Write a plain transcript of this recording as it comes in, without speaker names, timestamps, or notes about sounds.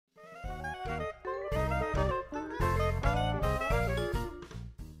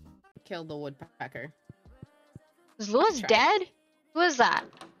killed the woodpecker. Is Lewis dead? Who is that?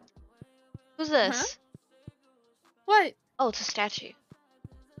 Who's this? Huh? What? Oh, it's a statue.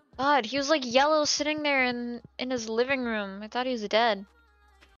 God, he was like yellow sitting there in his living room. I thought he was dead.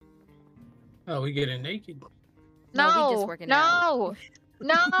 Oh, we getting naked. No, we just working out.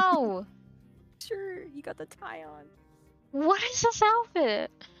 No! Sure, you got the tie on. What is this outfit?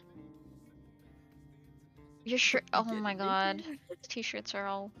 Your shirt. Oh Getting my god. naked. His t-shirts are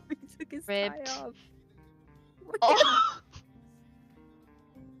all He took his ripped. tie off. Oh!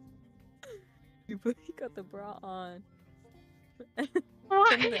 He got the bra on.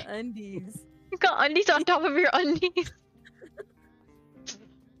 What? And the undies. You got undies on top of your undies.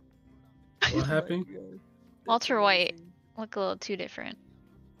 What happened? Walter White. Look a little too different.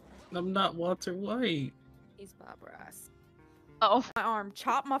 I'm not Walter White. He's Bob Ross. Oh. My arm.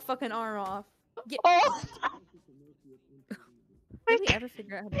 Chop my fucking arm off. Get Oh! Did we ever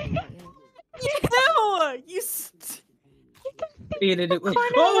figure out how to do that yet? You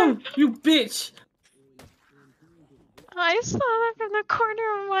Oh, you bitch! I saw that from the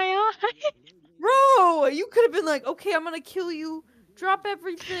corner of my eye. Bro, you could have been like, okay, I'm gonna kill you. Drop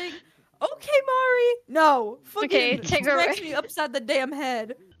everything. Okay, Mari. No. Fucking Okay, take her smacks away. me upside the damn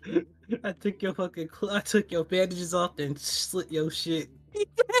head. I took your bandages off and slit your shit. He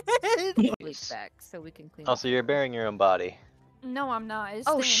did. Please back so we can clean. Oh, so you're bearing your own body. No, I'm not. It's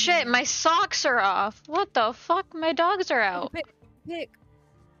Oh staying shit, here. my socks are off. What the fuck? My dogs are out. Pick.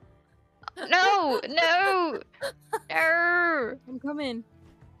 No, no, no. I'm coming.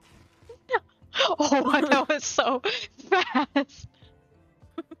 Oh, that was so fast.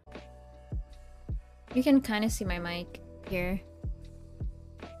 You can kind of see my mic here.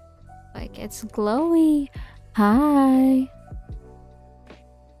 Like, it's glowy. Hi.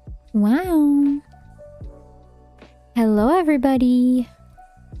 Wow. Hello, everybody.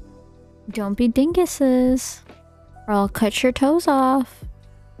 Don't be dinguses, or I'll cut your toes off.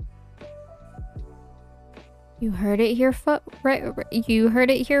 You heard it here you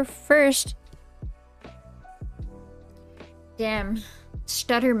heard it here first. Damn.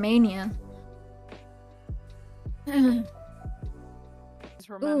 Stutter mania.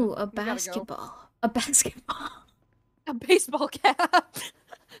 Ooh, a basketball. A basketball. A baseball cap.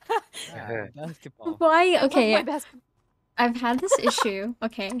 Basketball. Why? I love Okay, my basketball. I've had this issue.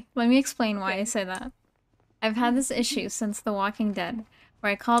 Okay, let me explain why I say that. I've had this issue since The Walking Dead,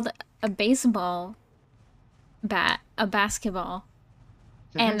 where I called a baseball bat a basketball.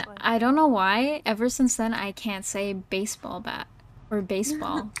 And I don't know why, ever since then, I can't say baseball bat or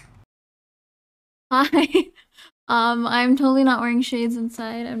baseball. Hi. I'm totally not wearing shades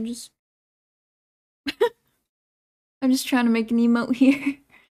inside. I'm just trying to make an emote here.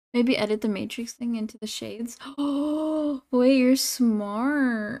 Maybe edit the Matrix thing into the shades. Oh, wait, you're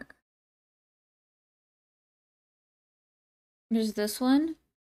smart. There's this one.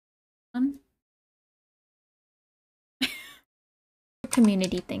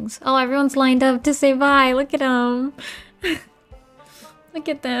 Community things. Oh, everyone's lined up to say bye. Look at them. Look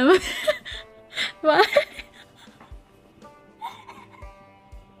at them. Bye.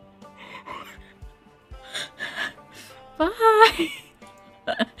 Bye.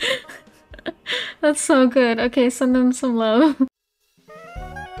 That's so good. Okay, send them some love.